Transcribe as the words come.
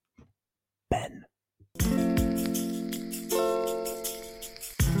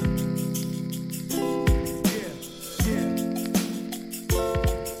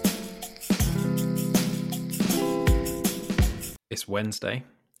Wednesday.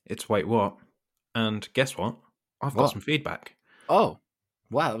 It's Wait What? And guess what? I've got What? some feedback. Oh,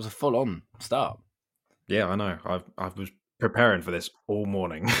 wow, that was a full-on start. Yeah, I know. I was preparing for this all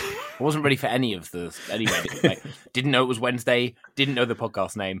morning. I wasn't ready for any of the anyway. Like, didn't know it was Wednesday. Didn't know the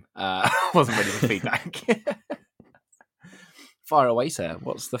podcast name. Wasn't ready for feedback. Fire away, sir.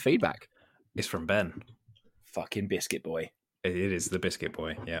 What's the feedback? It's from Ben. Fucking biscuit boy. It is the Biscuit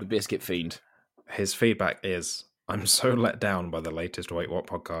Boy, yeah. The biscuit fiend. His feedback is, I'm so let down by the latest Wait What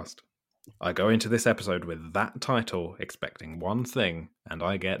podcast. I go into this episode with that title expecting one thing, and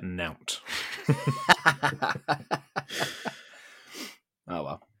I get nout. Oh,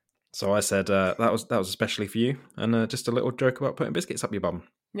 well. So I said, that was especially for you, and just a little joke about putting biscuits up your bum.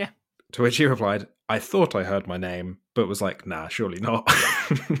 Yeah. To which he replied, I thought I heard my name, but was like, nah, surely not.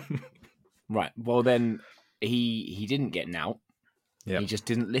 Right. Well, then he didn't get nout. Yeah. He just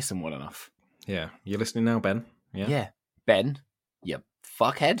didn't listen well enough. Yeah. You listening now, Ben? Yeah. Ben, you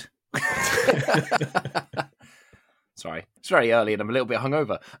fuckhead. Sorry, it's very early and I'm a little bit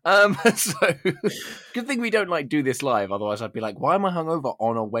hungover. So good thing we don't do this live. Otherwise, I'd be like, "Why am I hungover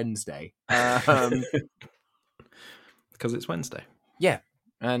on a Wednesday?" Because it's Wednesday. Yeah,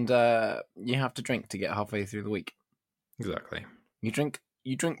 and you have to drink to get halfway through the week. Exactly. You drink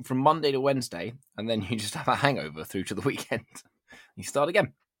from Monday to Wednesday, and then you just have a hangover through to the weekend. You start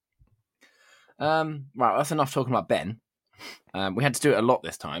again. Right, that's enough talking about Ben. We had to do it a lot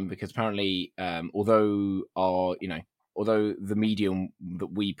this time because apparently, although the medium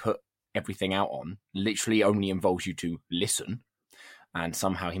that we put everything out on literally only involves you to listen, and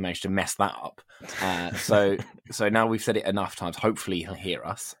somehow he managed to mess that up. So now we've said it enough times. Hopefully he'll hear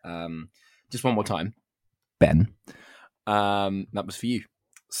us. Just one more time, Ben. That was for you.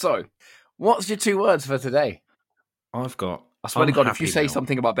 So, what's your 2 words for today? I've got. I swear to God, if you say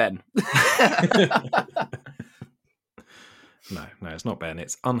something about Ben. No, it's not Ben.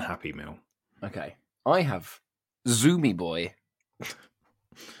 It's unhappy meal. Okay. I have Zoomy Boy.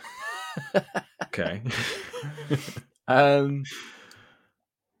 Okay. You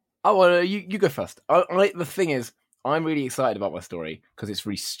go first. The thing is, I'm really excited about my story because it's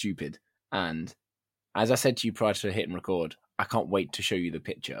really stupid. And as I said to you prior to hitting record, I can't wait to show you the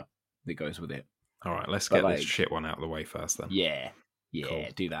picture that goes with it. All right, let's get this shit one out of the way first then. Yeah, Cool.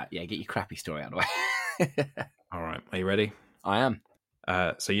 Do that. Yeah, get your crappy story out of the way. All right, are you ready? I am.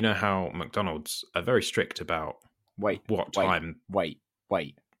 So you know how McDonald's are very strict about time. Wait.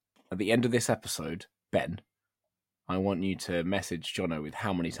 At the end of this episode, Ben, I want you to message Jono with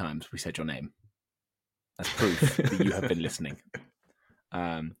how many times we said your name. As proof that you have been listening.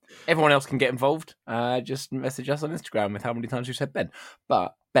 Everyone else can get involved. Just message us on Instagram with how many times you said Ben.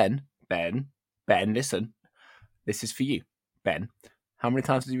 But Ben, listen. This is for you, Ben. How many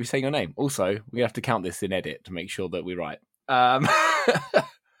times did we say your name? Also, we have to count this in edit to make sure that we're right.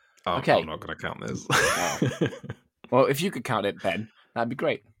 Okay. I'm not going to count this. Well, if you could count it, Ben, that'd be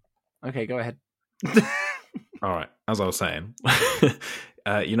great. Okay, go ahead. All right. As I was saying,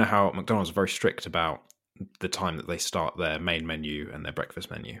 you know how McDonald's are very strict about the time that they start their main menu and their breakfast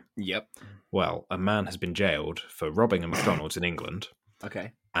menu? Yep. Well, a man has been jailed for robbing a McDonald's in England.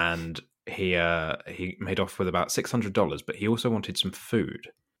 Okay. And he made off with about $600, but he also wanted some food.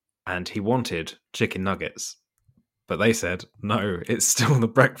 And he wanted chicken nuggets. But they said, no, it's still the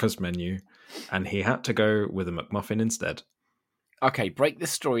breakfast menu. And he had to go with a McMuffin instead. Okay, break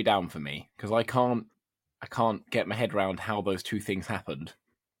this story down for me, because I can't get my head around how those two things happened.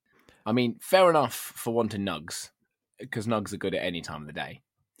 I mean, fair enough for wanting nugs, because nugs are good at any time of the day.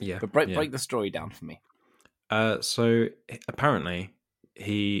 Yeah. But break the story down for me. So apparently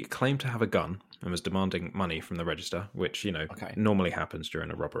he claimed to have a gun and was demanding money from the register, which, normally happens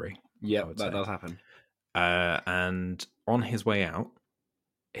during a robbery. Yeah, that does happen. And on his way out,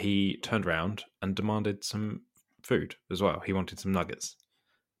 he turned around and demanded some food as well. He wanted some nuggets.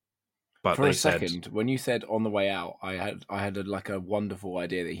 But for a second, when you said on the way out, I had a wonderful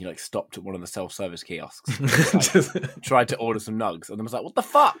idea that he stopped at one of the self-service kiosks, and, tried to order some nugs, and then was like, "What the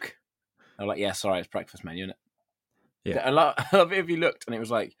fuck?" I was like, "Yeah, sorry, it's breakfast menu, isn't it?" Yeah. I love it if you looked, and it was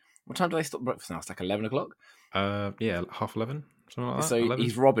like, "What time do they stop breakfast now?" It's like 11 o'clock. Yeah, 11:30, something like that. So 11?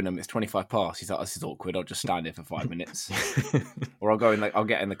 He's robbing them. It's 25 past. He's like, "This is awkward. I'll just stand here for 5 minutes, or I'll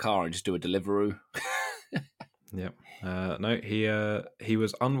get in the car and just do a Deliveroo." Yep. No, he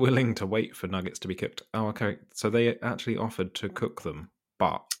was unwilling to wait for nuggets to be cooked. Oh, okay. So they actually offered to cook them,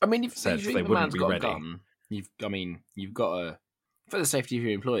 but I mean, if said they wouldn't man's be got ready. A gun, you've got to, for the safety of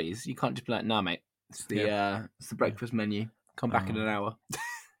your employees, you can't just be like, "Nah, mate, it's the breakfast menu. Come back in an hour."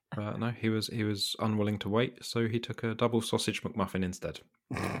 No, he was unwilling to wait, so he took a double sausage McMuffin instead.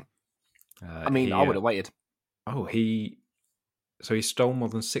 I would have waited. Oh, he So he stole more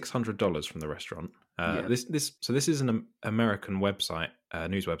than $600 from the restaurant. Yeah. This is an American website,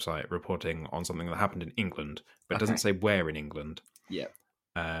 news website, reporting on something that happened in England, but it doesn't say where in England. Yeah.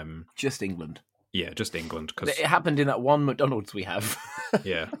 Um, Just England. yeah, just England, because It happened in that one McDonald's we have.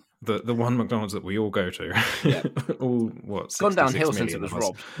 yeah, the one McDonald's that we all go to. Yeah. All what? It's gone downhill since it million was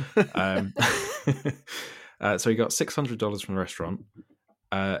of robbed. So he got $600 from the restaurant.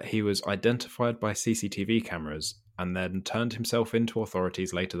 He was identified by CCTV cameras and then turned himself into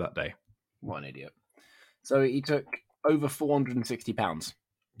authorities later that day. What an idiot. So he took over £460.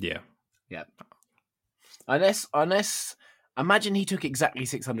 Yeah. Yeah. Unless imagine he took exactly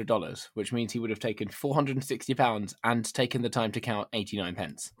 $600, which means he would have taken £460 and taken the time to count 89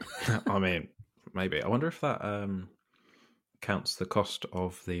 pence. I mean, maybe. I wonder if that counts the cost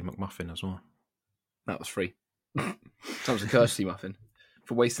of the McMuffin as well. That was free. That was a courtesy muffin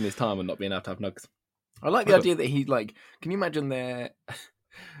for wasting his time and not being able to have nugs. I like the idea that he like. Can you imagine there?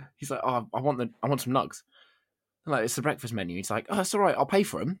 He's like, oh, I want some nugs. Like, it's the breakfast menu. He's like, oh, it's all right. I'll pay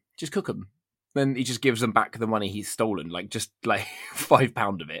for them. Just cook them. Then he just gives them back the money he's stolen, like just like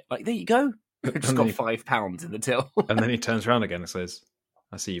 £5 of it. Like, there you go. I've just got £5 in the till. And then he turns around again and says,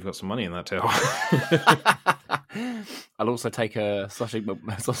 I see you've got some money in that till. I'll also take a sausage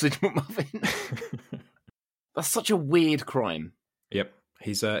McMuffin. That's such a weird crime. Yep.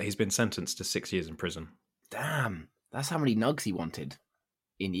 He's been sentenced to 6 years in prison. Damn. That's how many nugs he wanted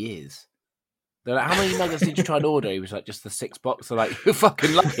in years. They're like, how many nuggets did you try and order? He was like, just the 6 box. They're like, you're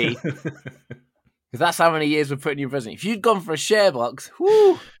fucking lucky. Because that's how many years we're putting you in prison. If you'd gone for a share box,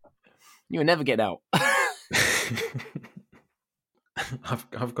 whoo, you would never get out.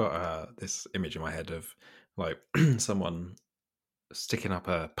 I've got this image in my head of like someone sticking up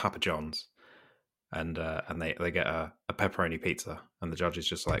a Papa John's and they get a pepperoni pizza, and the judge is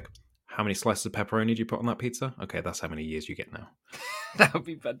just like, how many slices of pepperoni do you put on that pizza? Okay, that's how many years you get now. That would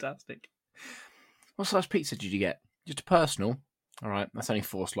be fantastic. What size pizza did you get? Just a personal? All right, that's only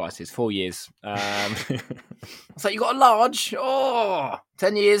 4 slices, 4 years. So you got a large? Oh,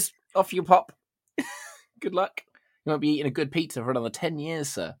 10 years, off you pop. Good luck. You won't be eating a good pizza for another 10 years,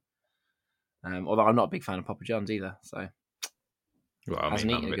 sir. Although I'm not a big fan of Papa John's either, so. Well, I mean,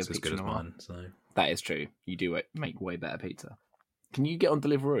 none of it's as good as mine, so. That is true. You do make way better pizza. Can you get on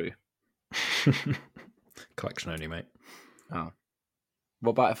Deliveroo? Collection only, mate. Oh.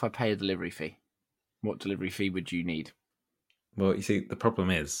 What about if I pay a delivery fee? What delivery fee would you need? Well, you see, the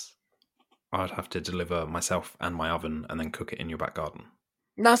problem is I'd have to deliver myself and my oven and then cook it in your back garden.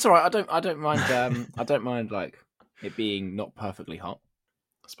 No, that's all right. I don't mind. I don't mind like it being not perfectly hot.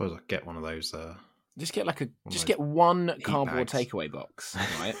 I suppose I could get one of those. Just get get one cardboard bags. takeaway box,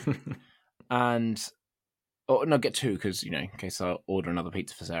 right? Get 2 because in case I order another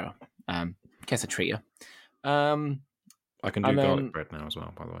pizza for Sarah. In case I treat her. I can do garlic bread now as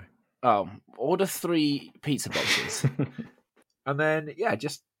well, by the way. Oh, order 3 pizza boxes, and then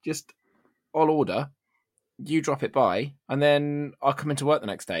just I'll order. You drop it by, and then I'll come into work the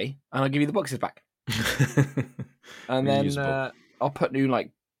next day, and I'll give you the boxes back. And then I'll put new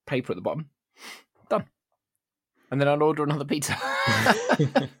paper at the bottom. Done. And then I'll order another pizza.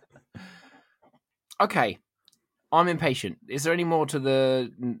 Okay, I'm impatient. Is there any more to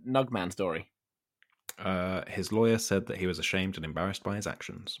the Nugman story? His lawyer said that he was ashamed and embarrassed by his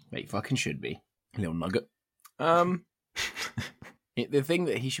actions. He fucking should be. Little nugget. The thing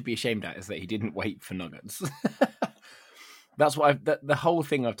that he should be ashamed at is that he didn't wait for nuggets. That's what the whole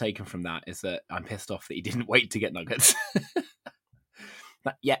thing I've taken from that is that I'm pissed off that he didn't wait to get nuggets.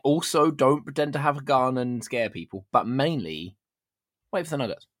 Also don't pretend to have a gun and scare people, but mainly wait for the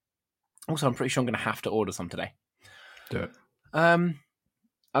nuggets. Also, I'm pretty sure I'm going to have to order some today. Do it.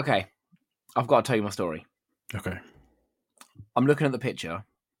 Okay. I've got to tell you my story. Okay. I'm looking at the picture,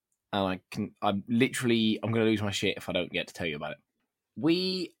 and I'm going to lose my shit if I don't get to tell you about it.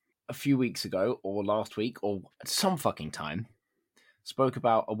 We, a few weeks ago, or last week, or some fucking time, spoke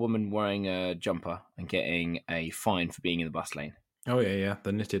about a woman wearing a jumper and getting a fine for being in the bus lane. Oh, yeah.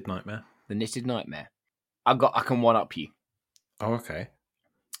 The knitted nightmare. The knitted nightmare. I can one-up you. Oh, okay.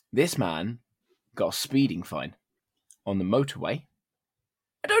 This man got a speeding fine on the motorway.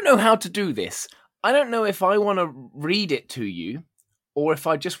 I don't know how to do this. I don't know if I want to read it to you or if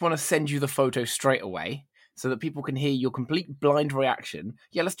I just want to send you the photo straight away so that people can hear your complete blind reaction.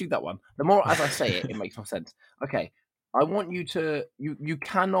 Yeah, let's do that one. The more as I say it, it makes more sense. Okay, I want you to... You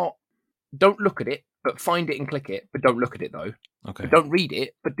cannot... Don't look at it, but find it and click it, but don't look at it, though. Okay. But don't read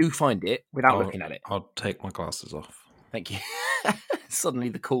it, but do find it without looking at it. I'll take my glasses off. Thank you. Suddenly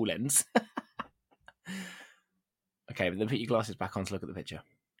the cool lens. Okay, but then put your glasses back on to look at the picture.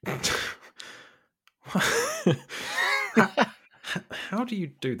 How do you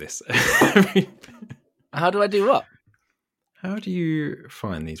do this? How do I do what? How do you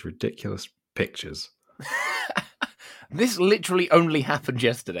find these ridiculous pictures? This literally only happened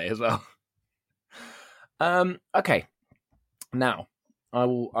yesterday as well. Okay. Now, I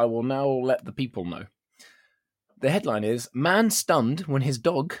will now let the people know. The headline is, man stunned when his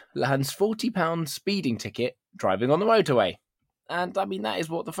dog lands £40 speeding ticket driving on the motorway. And, I mean, that is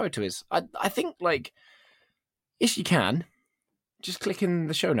what the photo is. I think, like, if you can, just click in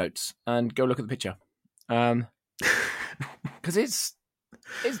the show notes and go look at the picture. Because it's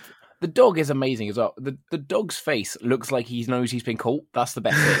the dog is amazing as well. The dog's face looks like he knows he's been caught. That's the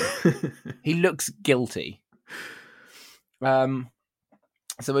best thing. He looks guilty. So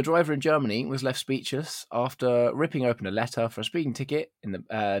a driver in Germany was left speechless after ripping open a letter for a speeding ticket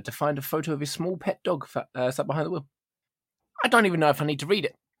to find a photo of his small pet dog sat behind the wheel. I don't even know if I need to read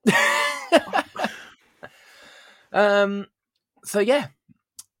it. So yeah,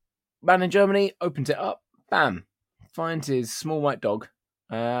 man in Germany opens it up, bam, finds his small white dog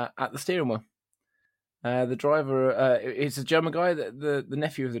at the steering wheel. The driver, it's a German guy. The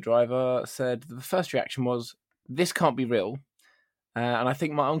nephew of the driver said the first reaction was, "This can't be real," and I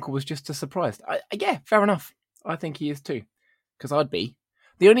think my uncle was just as surprised. Yeah, fair enough. I think he is too, because I'd be.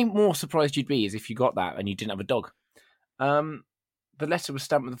 The only more surprised you'd be is if you got that and you didn't have a dog. The letter was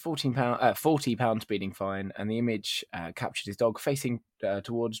stamped with a £40 speeding fine, and the image captured his dog facing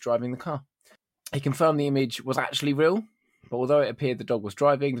towards driving the car. He confirmed the image was actually real, but although it appeared the dog was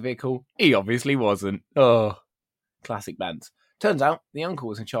driving the vehicle, he obviously wasn't. Oh, classic bands. Turns out the uncle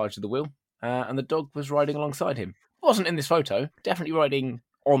was in charge of the wheel, and the dog was riding alongside him. Wasn't in this photo, definitely riding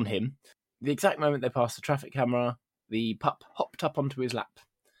on him. The exact moment they passed the traffic camera, the pup hopped up onto his lap.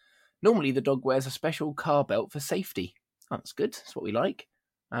 Normally, the dog wears a special car belt for safety. Oh, that's good. That's what we like.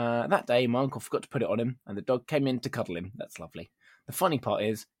 That day, my uncle forgot to put it on him, and the dog came in to cuddle him. That's lovely. The funny part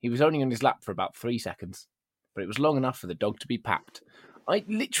is, he was only on his lap for about 3 seconds, but it was long enough for the dog to be packed. I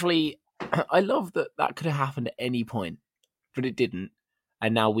love that could have happened at any point, but it didn't,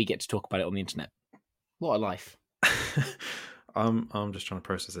 and now we get to talk about it on the internet. What a life. I'm just trying to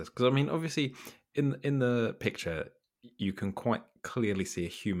process this, because I mean, obviously, in the picture, you can quite clearly see a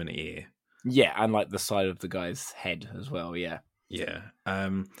human ear. Yeah, and like the side of the guy's head as well. Yeah. Yeah. I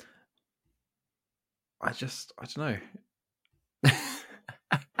don't know.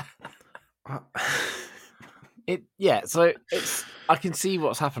 So I can see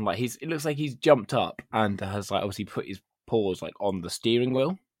what's happened. Like it looks like he's jumped up and has like obviously put his paws like on the steering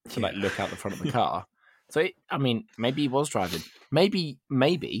wheel to like look out the front of the car. So maybe he was driving. Maybe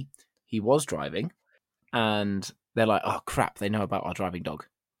he was driving, and they're like, "Oh crap!" They know about our driving dog.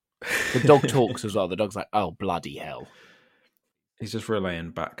 The dog talks as well. The dog's like, "Oh bloody hell!" He's just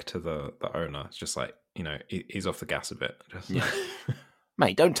relaying back to the owner. It's just like, he's off the gas a bit. Yeah.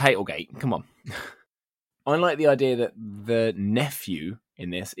 Mate, don't tailgate. Come on. I like the idea that the nephew in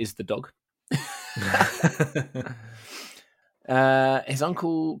this is the dog. His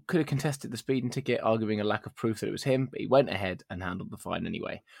uncle could have contested the speeding ticket, arguing a lack of proof that it was him, but he went ahead and handled the fine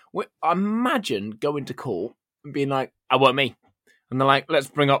anyway. Imagine going to court and being like, "I weren't me." And they're like, "Let's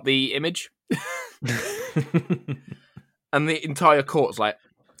bring up the image." And the entire court's like,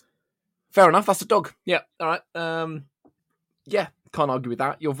 "Fair enough, that's a dog. Yeah, all right. Yeah, can't argue with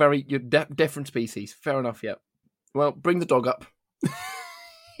that. You're different species. Fair enough, yeah. Well, bring the dog up."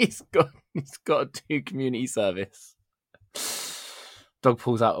 He's got to do community service. Dog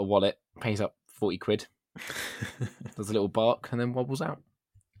pulls out a wallet, pays up 40 quid, does a little bark, and then wobbles out.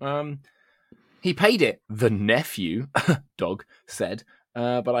 He paid it, the nephew, dog, said,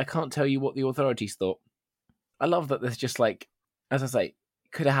 but I can't tell you what the authorities thought. I love that there's just like, as I say,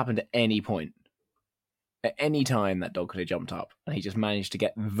 could have happened at any point. At any time, that dog could have jumped up, and he just managed to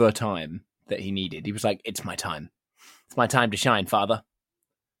get the time that he needed. He was like, "It's my time. It's my time to shine, father.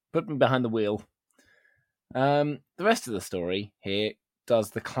 Put me behind the wheel." The rest of the story here does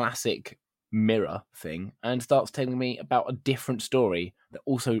the classic mirror thing and starts telling me about a different story that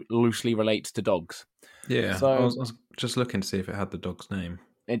also loosely relates to dogs. Yeah, so I was just looking to see if it had the dog's name.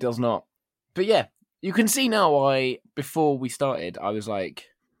 It does not. But yeah, you can see now before we started, I was like,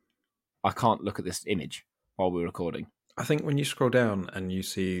 I can't look at this image while we're recording. I think when you scroll down and you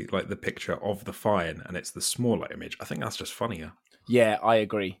see like the picture of the fine and it's the smaller image, I think that's just funnier. Yeah, I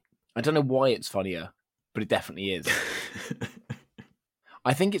agree. I don't know why it's funnier, but it definitely is.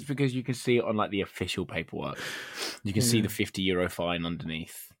 I think it's because you can see it on like the official paperwork. You can see the €50 fine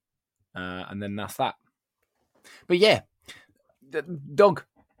underneath, and then that's that. But yeah, the dog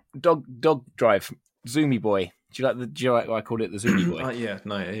drive, Zoomy boy. Do you like why I called it the Zoomy boy? Yeah,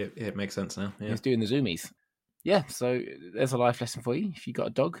 no, it makes sense now. Yeah. He's doing the zoomies. yeah, so there's a life lesson for you. If you got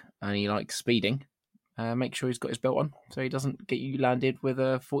a dog and he likes speeding, make sure he's got his belt on so he doesn't get you landed with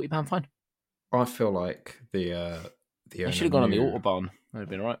a £40 fine. I feel like the You owner should have gone on the knew Autobahn. That'd have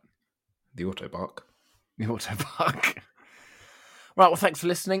been all right. the Autobark. The Autopark. Right, well, thanks for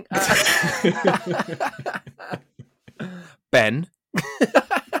listening. Ben.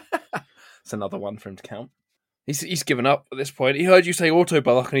 It's another one for him to count. He's given up at this point. He heard you say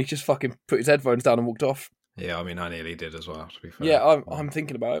Autobark and he just fucking put his headphones down and walked off. Yeah, I mean, I nearly did as well, to be fair. Yeah, I'm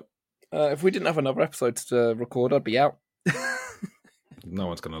thinking about it. If we didn't have another episode to record, I'd be out. No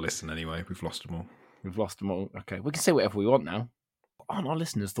one's going to listen anyway. We've lost them all. We've lost them all. Okay, we can say whatever we want now. Aren't our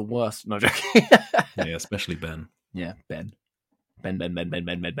listeners the worst? No, joking. Yeah, especially Ben. Yeah, Ben.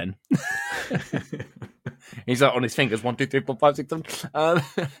 Ben. He's on his fingers. 1, 2, 3, 4, 5, 6, 7.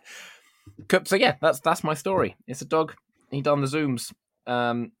 So yeah, that's my story. It's a dog. He done the zooms.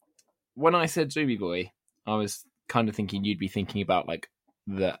 When I said Zoomy Boy, I was kind of thinking you'd be thinking about like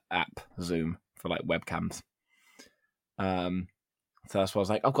the app Zoom for like webcams. So that's why I was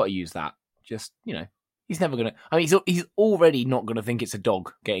like, I've got to use that. Just, he's never gonna. I mean, he's already not gonna think it's a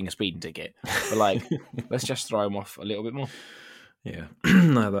dog getting a speeding ticket. But like, let's just throw him off a little bit more. Yeah,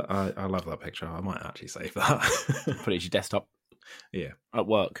 no, I love that picture. I might actually save that. Put it as your desktop. Yeah, at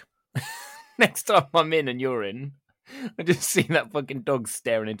work. Next time I'm in and you're in, I just see that fucking dog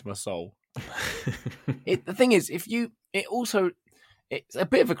staring into my soul. The thing is, it's a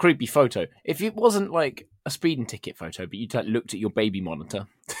bit of a creepy photo. If it wasn't like a speeding ticket photo, but you looked at your baby monitor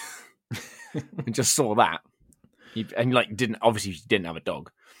and just saw that, obviously you didn't have a dog.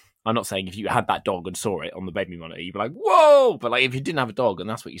 I'm not saying if you had that dog and saw it on the baby monitor, you'd be like, whoa! But like if you didn't have a dog and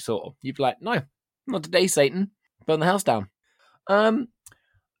that's what you saw, you'd be like, no, not today, Satan. Burn the house down.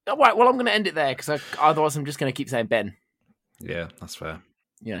 All right, well, I'm going to end it there because otherwise I'm just going to keep saying Ben. Yeah, that's fair.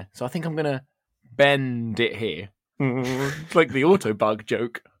 Yeah, so I think I'm going to bend it here. It's like the Autobug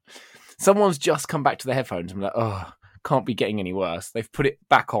joke. Someone's just come back to the headphones and I'm like, oh, can't be getting any worse. They've put it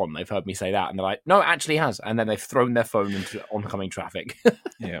back on. They've heard me say that. And they're like, no, it actually has. And then they've thrown their phone into oncoming traffic.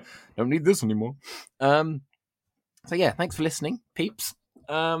 Yeah. Don't need this anymore. So yeah, thanks for listening, peeps.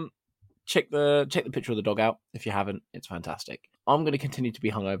 Check the picture of the dog out if you haven't. It's fantastic. I'm going to continue to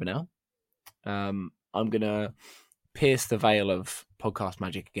be hungover now. I'm going to pierce the veil of podcast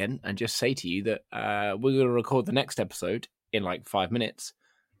magic again and just say to you that we're going to record the next episode in like 5 minutes.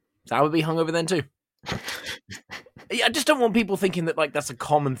 So I would be hungover then too. I just don't want people thinking that like that's a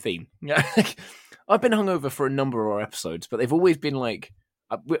common theme. I've been hungover for a number of our episodes, but they've always been like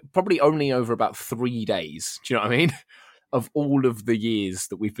probably only over about 3 days. Do you know what I mean? Of all of the years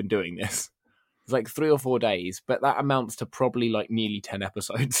that we've been doing this. It's like 3 or 4 days, but that amounts to probably like nearly 10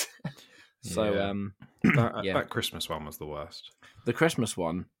 episodes. So, that Christmas one was the worst. The Christmas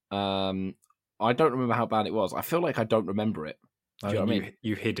one, I don't remember how bad it was. I feel like I don't remember it. Do you know what I mean?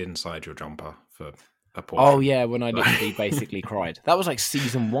 You hid inside your jumper for a portion. Oh, yeah, when I literally basically cried. That was like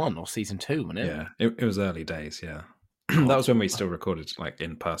season 1 or season 2, wasn't it? Yeah, it was early days, yeah. That was when we still recorded like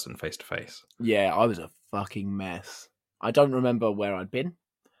in person, face to face. Yeah, I was a fucking mess. I don't remember where I'd been.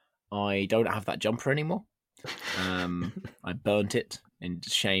 I don't have that jumper anymore. I burnt it in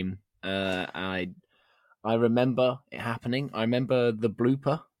shame. I remember it happening. I remember the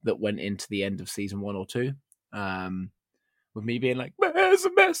blooper that went into the end of season 1 or 2. With me being like, my hair's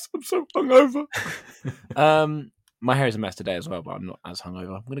a mess. I'm so hungover. My hair is a mess today as well, but I'm not as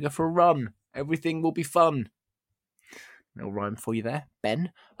hungover. I'm going to go for a run. Everything will be fun. Little rhyme for you there,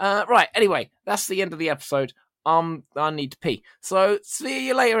 Ben. Right, anyway, that's the end of the episode. I need to pee. So, see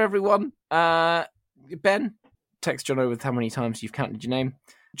you later, everyone. Ben, text Jono with how many times you've counted your name.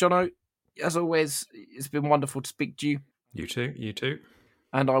 Jono, as always, it's been wonderful to speak to you. You too.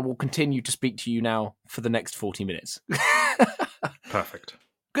 And I will continue to speak to you now for the next 40 minutes. Perfect.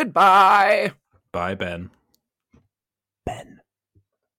 Goodbye. Bye, Ben. Ben.